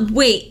can't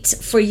wait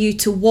for you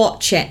to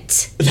watch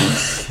it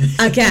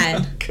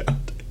again. Oh,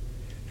 God.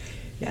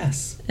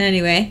 Yes.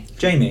 Anyway.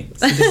 Jamie,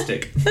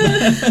 sadistic.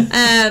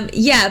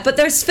 But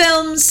there's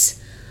films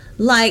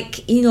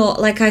like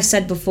I've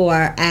said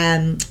before,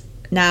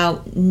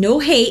 now, no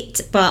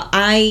hate, but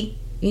I,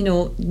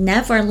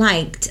 never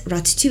liked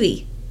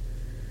Ratatouille.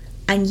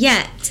 And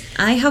yet,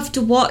 I have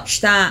to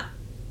watch that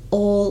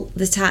all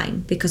the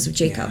time because of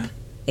Jacob. Yeah.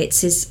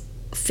 It's his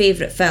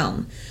favourite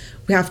film.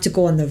 We have to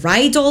go on the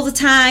ride all the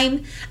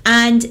time.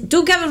 And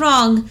don't get me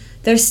wrong,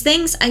 there's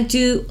things I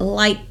do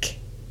like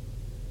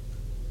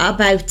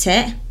about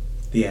it.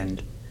 The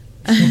end.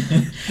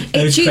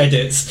 Those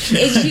credits.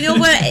 Do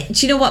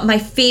you know what? My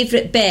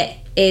favourite bit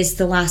is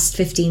the last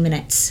 15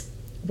 minutes.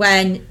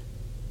 When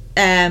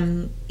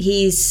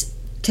he's...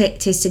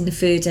 tasting the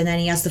food, and then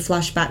he has the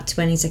flashback to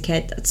when he's a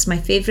kid. That's my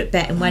favourite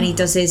bit, and when he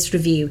does his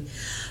review.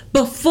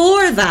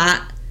 Before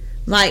that,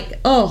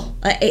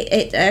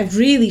 I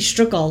really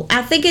struggle.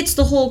 I think it's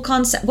the whole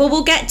concept. Well,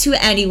 we'll get to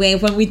it anyway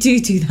when we do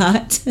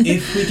that.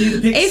 If we do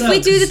the Pixar. If we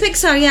do the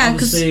Pixar, yeah.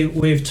 Obviously,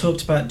 we've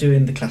talked about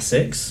doing the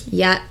classics.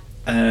 Yeah.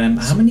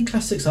 How many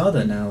classics are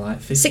there now?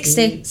 50?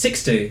 60.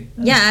 60?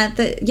 Oh. Yeah,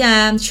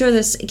 I'm sure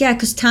there's... Yeah,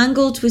 because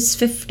Tangled was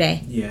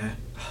 50. Yeah.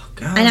 Oh,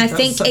 God. And I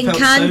think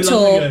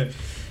Encanto...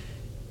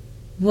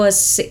 was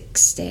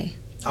 60.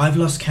 I've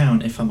lost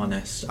count, if I'm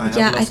honest.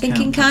 I think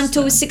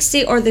Encanto was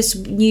 60, or this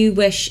new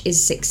Wish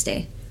is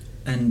 60.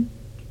 And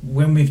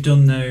when we've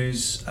done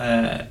those,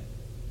 do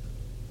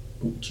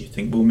you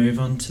think we'll move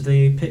on to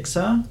the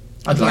Pixar?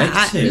 I'd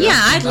like to.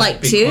 I'd like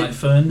to. Quite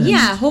fun.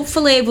 Yeah,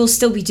 hopefully we'll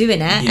still be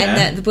doing it, and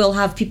that we'll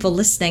have people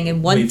listening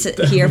and want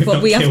to hear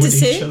what we have to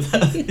say.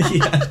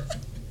 Yeah.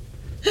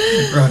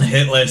 We're on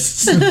hit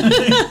lists.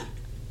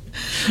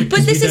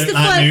 But this is the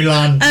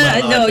fun.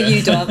 No,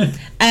 you don't.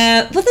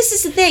 Well, this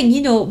is the thing.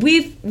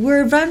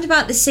 We're around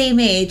about the same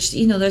age.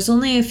 There's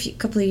only a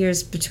couple of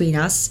years between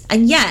us,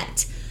 and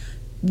yet,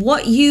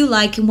 what you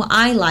like and what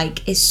I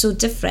like is so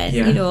different.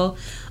 Yeah.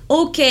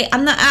 Okay,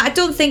 I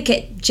don't think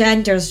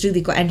gender's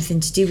really got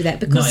anything to do with it,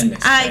 because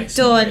I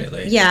don't.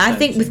 Really. Yeah, I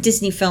think with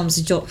Disney films,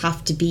 you don't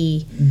have to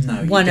be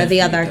one or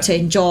the other to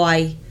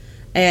enjoy,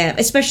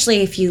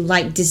 especially if you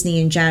like Disney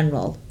in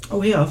general.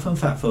 Oh, yeah, fun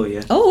fact for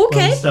you. Oh,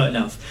 okay. Well, starting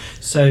off.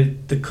 So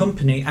the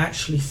company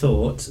actually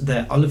thought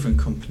that Oliver and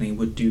Company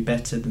would do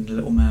better than The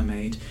Little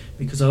Mermaid,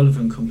 because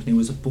Oliver and Company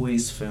was a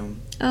boys' film.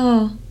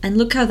 Oh, and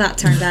look how that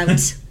turned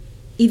out.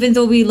 Even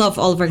though we love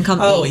Oliver and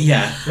Company. Oh,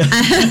 yeah.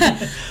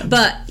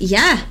 But,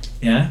 yeah.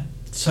 Yeah.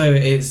 So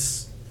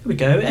it's... Here we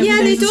go.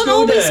 They don't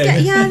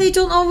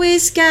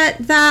always get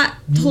that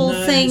whole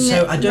thing.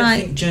 So I don't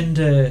think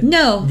gender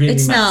really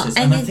it's matters.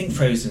 not. And I think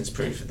Frozen's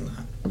proven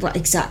that. Well,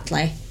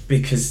 exactly.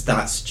 Because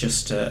that's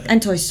just a...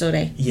 And Toy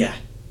Story. Yeah.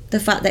 The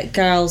fact that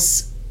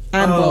girls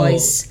and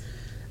boys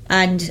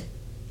and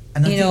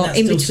And I you think know, that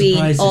in still between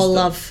surprises all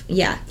them. of,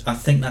 yeah. I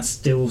think that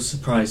still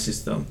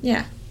surprises them.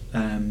 Yeah.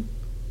 But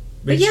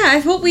Which, yeah, I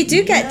hope we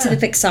do get to yeah.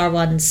 the Pixar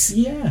ones.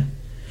 Yeah.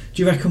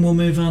 Do you reckon we'll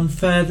move on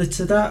further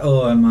to that,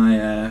 or am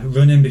I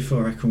running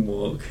before I can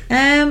walk?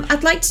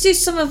 I'd like to do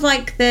some of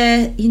like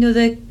the, you know,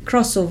 the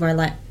crossover,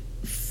 like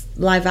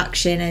live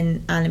action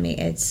and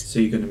animated. So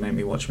you're going to make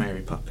me watch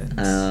Mary Poppins?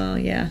 Oh,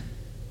 yeah.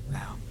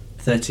 Wow.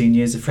 13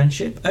 years of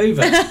friendship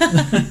over.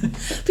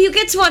 But you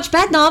get to watch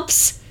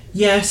Bedknobs.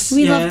 Yes.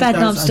 We love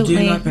Bedknobs, don't we?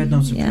 I do like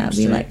Bedknobs and Yeah,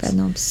 we Broomsticks. like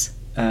Bedknobs.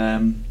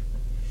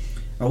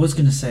 I was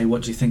going to say,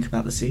 what do you think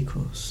about the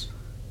sequels?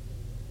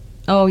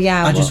 Oh,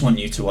 yeah. I just want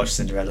you to watch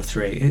Cinderella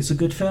 3. It's a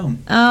good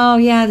film. Oh,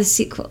 yeah, the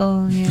sequel.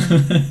 Oh,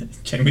 yeah.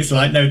 Jamie's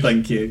like, no,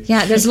 thank you.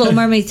 Yeah, there's Little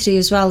Mermaid 3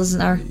 as well, isn't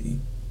there?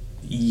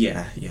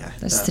 Yeah.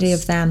 There's 3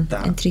 of them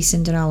and 3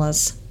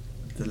 Cinderellas.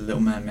 The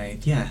Little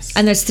Mermaid, yes.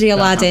 And there's 3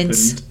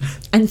 Aladdins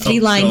and 3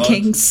 Lion God.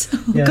 Kings.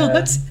 Oh, Yeah,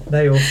 God.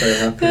 they also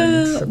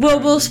happened. Well,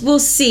 we'll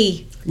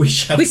see. We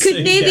shall We could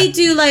see, maybe yeah.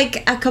 do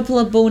like a couple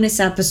of bonus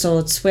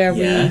episodes where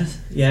we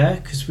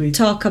because we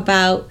talk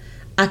about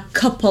a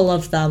couple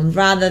of them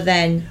rather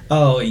than.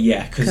 Oh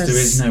yeah, because there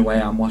is no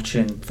way I'm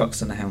watching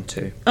Fox and the Hound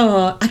 2.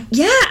 Oh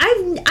yeah,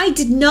 I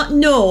did not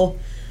know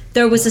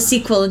there was a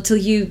sequel until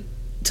you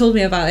told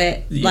me about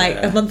it like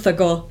a month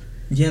ago.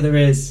 Yeah, there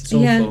is. It's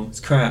awful. Yeah. It's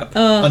crap.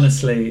 Oh.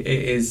 Honestly,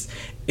 it is.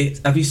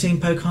 Have you seen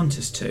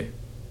Pocahontas 2?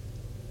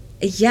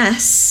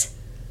 Yes.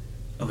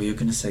 Oh, you're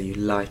going to say you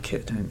like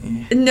it, don't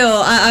you?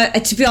 No, I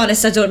to be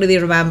honest, I don't really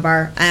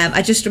remember.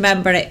 I just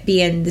remember it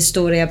being the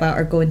story about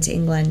her going to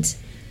England.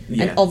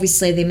 Yeah. And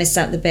obviously they missed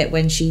out the bit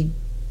when she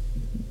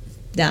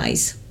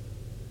dies.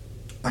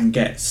 And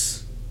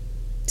gets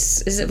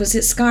Was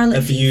it Scarlet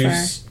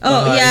abused Fever?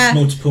 Oh, by yeah.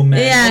 multiple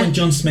men. Yeah. Oh, and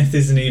John Smith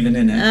isn't even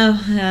in it.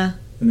 Oh, yeah.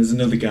 And there's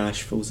another guy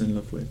she falls in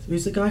love with.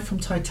 Who's the guy from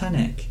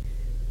Titanic?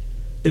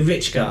 The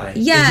rich guy.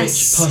 Yes. The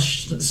rich,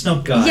 posh,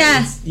 snob guy.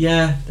 Yeah.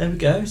 Yeah, there we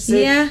go.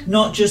 See? Yeah.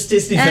 Not just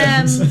Disney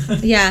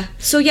films. Yeah.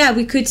 So, yeah,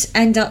 we could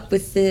end up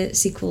with the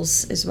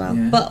sequels as well.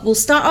 Yeah. But we'll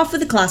start off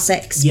with the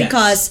classics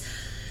because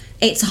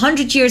it's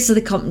 100 years of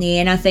the company,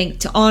 and I think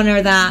to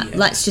honour that,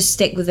 let's just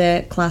stick with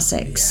the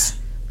classics. Yeah.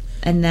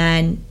 And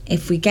then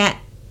if we get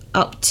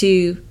up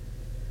to,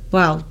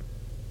 well,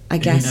 I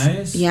guess. Who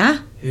knows?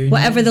 Yeah.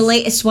 Whatever the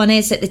latest one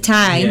is at the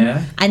time.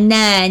 Yeah. And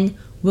then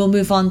we'll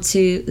move on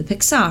to the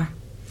Pixar.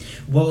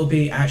 What will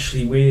be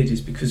actually weird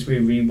is because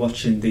we're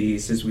rewatching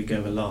these as we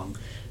go along.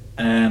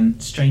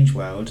 Strange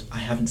World, I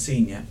haven't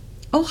seen yet.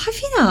 Oh, have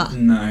you not?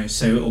 No,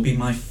 so it'll be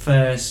my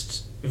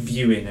first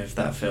viewing of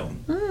that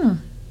film. Oh.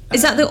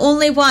 Is that the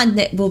only one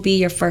that will be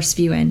your first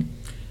viewing?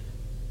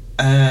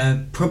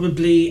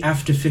 Probably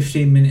after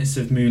 15 minutes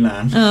of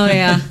Mulan. Oh,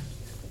 yeah.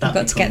 That I've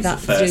got to get that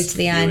the through first to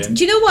the end. viewing.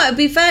 Do you know what? It'd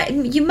be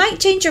you might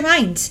change your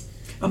mind.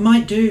 I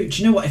might do.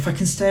 Do you know what? If I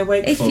can stay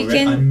awake If for you it,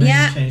 can, I may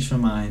yeah. change my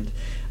mind.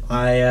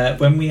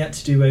 When we had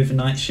to do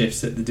overnight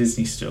shifts at the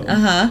Disney store,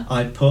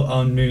 I put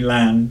on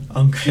Mulan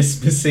on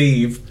Christmas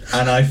Eve,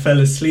 and I fell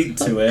asleep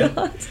to it.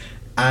 God.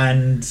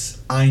 And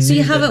I knew So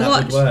you haven't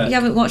that would work. you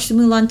haven't watched the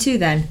Mulan 2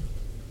 then?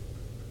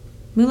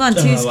 Mulan 2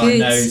 is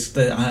good. I know. It's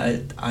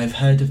I've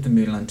heard of the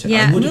Mulan 2.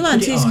 Yeah, I would have Mulan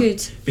put 2 it is on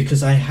good.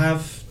 because I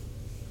have,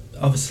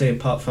 obviously,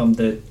 apart from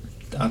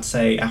I'd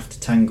say after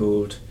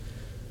Tangled,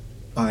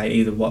 I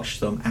either watched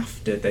them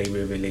after they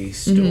were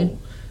released or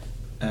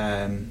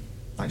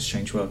like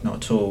Strange World, not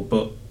at all.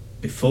 But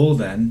before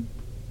then,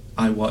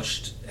 I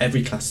watched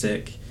every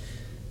classic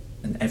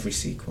and every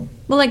sequel.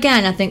 Well,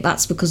 again, I think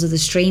that's because of the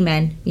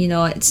streaming. You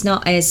know, it's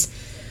not as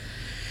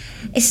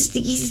it's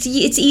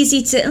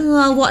easy to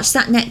I'll watch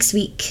that next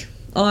week,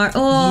 or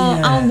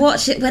I'll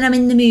watch it when I'm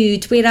in the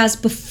mood. Whereas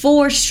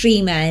before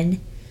streaming,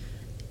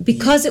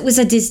 because it was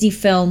a Disney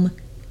film,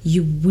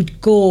 you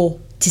would go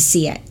to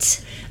see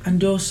it.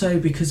 And also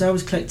because I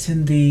was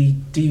collecting the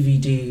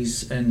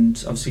DVDs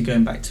and obviously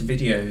going back to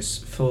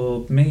videos,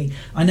 for me,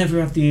 I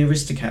never had the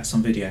Aristocats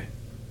on video.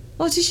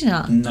 Oh, did you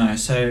not? No,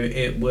 so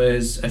it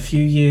was a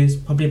few years,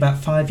 probably about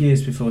 5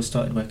 years before I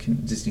started working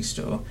at the Disney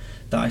store,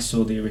 that I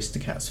saw the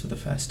Aristocats for the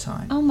first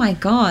time. Oh my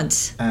God.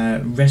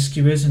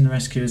 Rescuers and the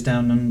Rescuers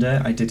Down Under,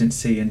 I didn't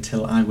see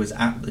until I was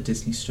at the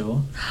Disney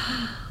store.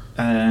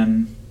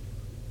 There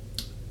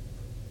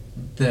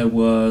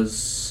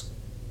was...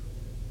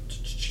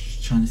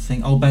 trying to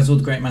think. Basil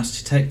the Great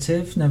Mouse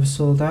Detective. Never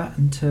saw that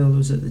until I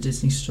was at the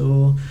Disney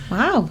store.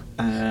 Wow.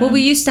 Well,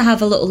 we used to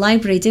have a little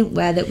library, didn't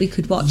we, that we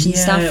could watch in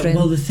staff room.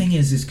 Well, the thing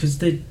is because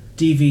the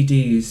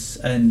DVDs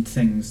and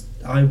things,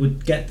 I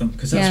would get them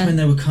because that's when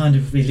they were kind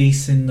of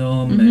releasing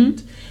them,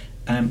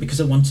 and because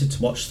I wanted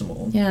to watch them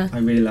all, I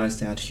realised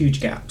they had huge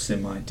gaps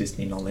in my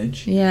Disney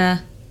knowledge.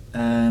 Yeah.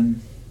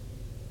 And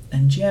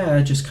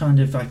I just kind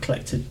of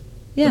collected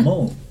them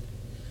all.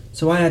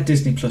 So I had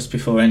Disney Plus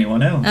before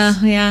anyone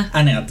else. Yeah.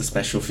 And it had the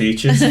special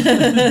features.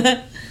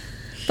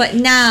 But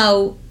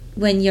now,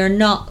 when you're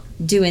not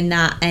doing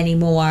that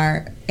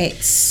anymore,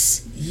 it's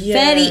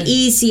very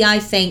easy, I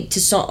think, to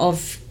sort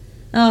of,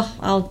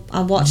 I'll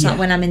watch that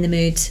when I'm in the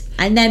mood.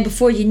 And then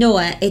before you know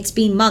it, it's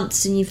been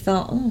months and you've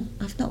thought,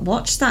 I've not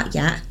watched that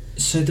yet.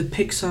 So the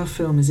Pixar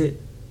film, is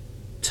it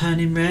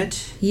Turning Red?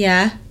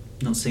 Yeah.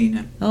 Not seen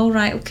it. Oh,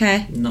 right,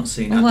 okay. Not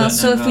seen it. Oh, well,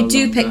 so if we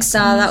do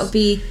Pixar, that would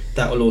be...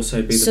 That will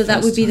also be the first time. So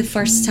that would be the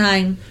first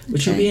time.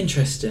 Which will be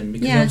interesting,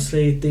 because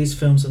obviously these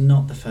films are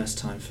not the first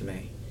time for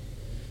me.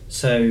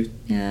 So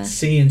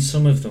seeing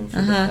some of them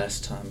for the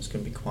first time is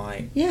going to be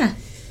quite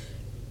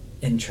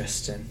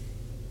interesting.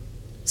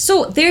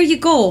 So there you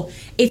go.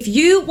 If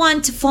you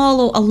want to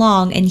follow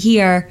along and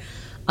hear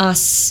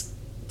us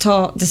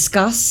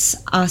discuss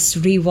us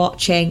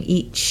rewatching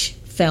each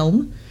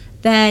film,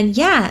 then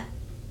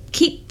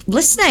keep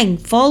listening.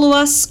 Follow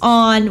us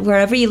on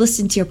wherever you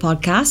listen to your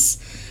podcasts.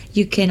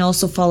 You can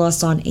also follow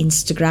us on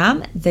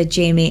Instagram, The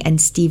Jamie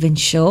and Stephen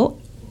Show.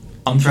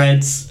 On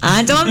Threads.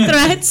 And on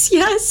Threads,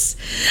 yes.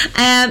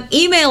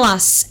 Email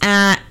us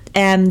at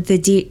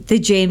the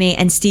Jamie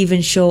and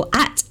Stephen Show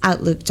at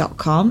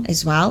outlook.com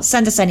as well.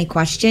 Send us any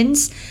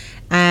questions.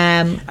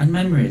 And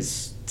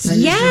memories.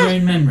 Send us your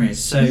own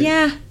memories. So,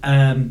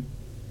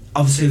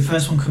 obviously the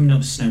first one coming up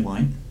is Snow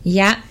White.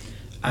 Yeah.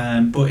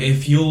 But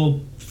if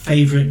your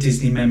favourite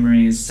Disney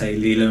memory is, say,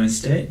 Lilo and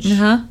Stitch,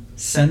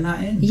 send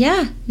that in.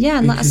 Yeah,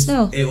 let us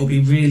know. It will be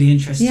really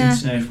interesting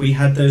to know if we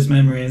had those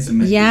memories, and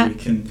maybe we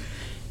can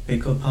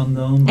pick up on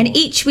them. And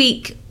each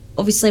week,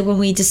 obviously, when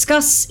we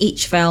discuss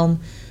each film,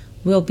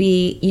 we'll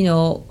be,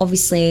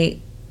 obviously,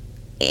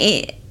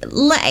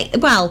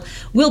 we'll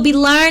be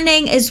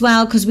learning as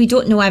well, because we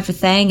don't know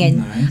everything,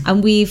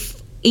 and we've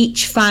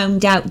each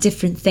found out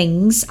different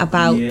things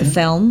about the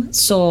film.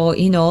 So,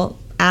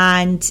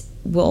 and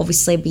we'll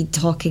obviously be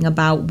talking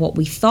about what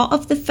we thought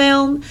of the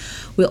film.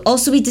 We'll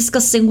also be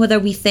discussing whether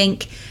we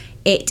think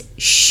it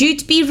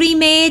should be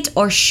remade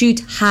or should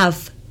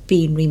have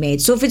been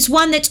remade. So if it's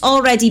one that's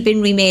already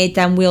been remade,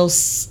 then we'll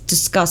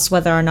discuss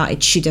whether or not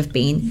it should have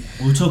been.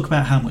 We'll talk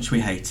about how much we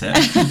hate it.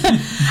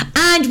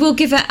 And we'll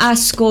give it a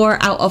score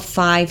out of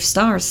 5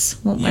 stars,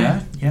 won't we?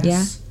 Yes.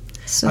 Yeah.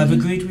 So, I've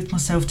agreed with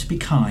myself to be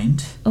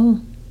kind. Oh,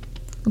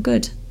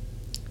 good.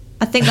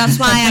 I think that's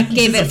why I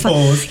gave it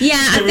 5. Yeah,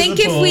 I think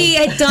if we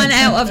had done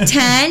out of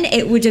 10,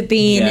 it would have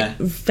been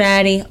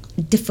very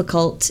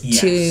difficult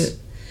to...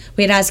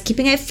 Whereas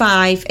keeping it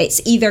 5,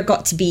 it's either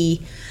got to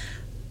be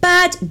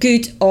bad,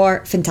 good,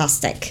 or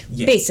fantastic,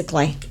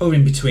 basically. Or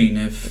in between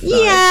of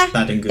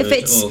bad and good, if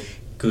it's or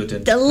good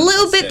and a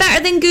little bit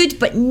better than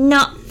good, but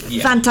not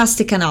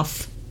fantastic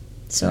enough.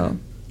 So,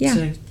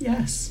 So,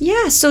 yes.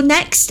 Yeah, so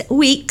next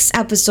week's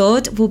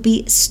episode will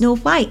be Snow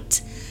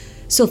White.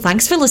 So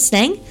thanks for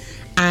listening,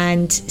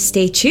 and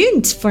stay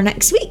tuned for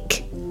next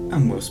week.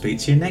 And we'll speak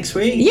to you next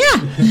week.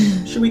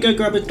 Yeah. Should we go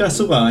grab a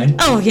glass of wine?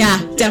 Oh,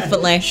 yeah,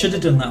 definitely. Should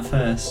have done that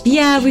first.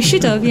 Yeah, we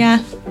should have,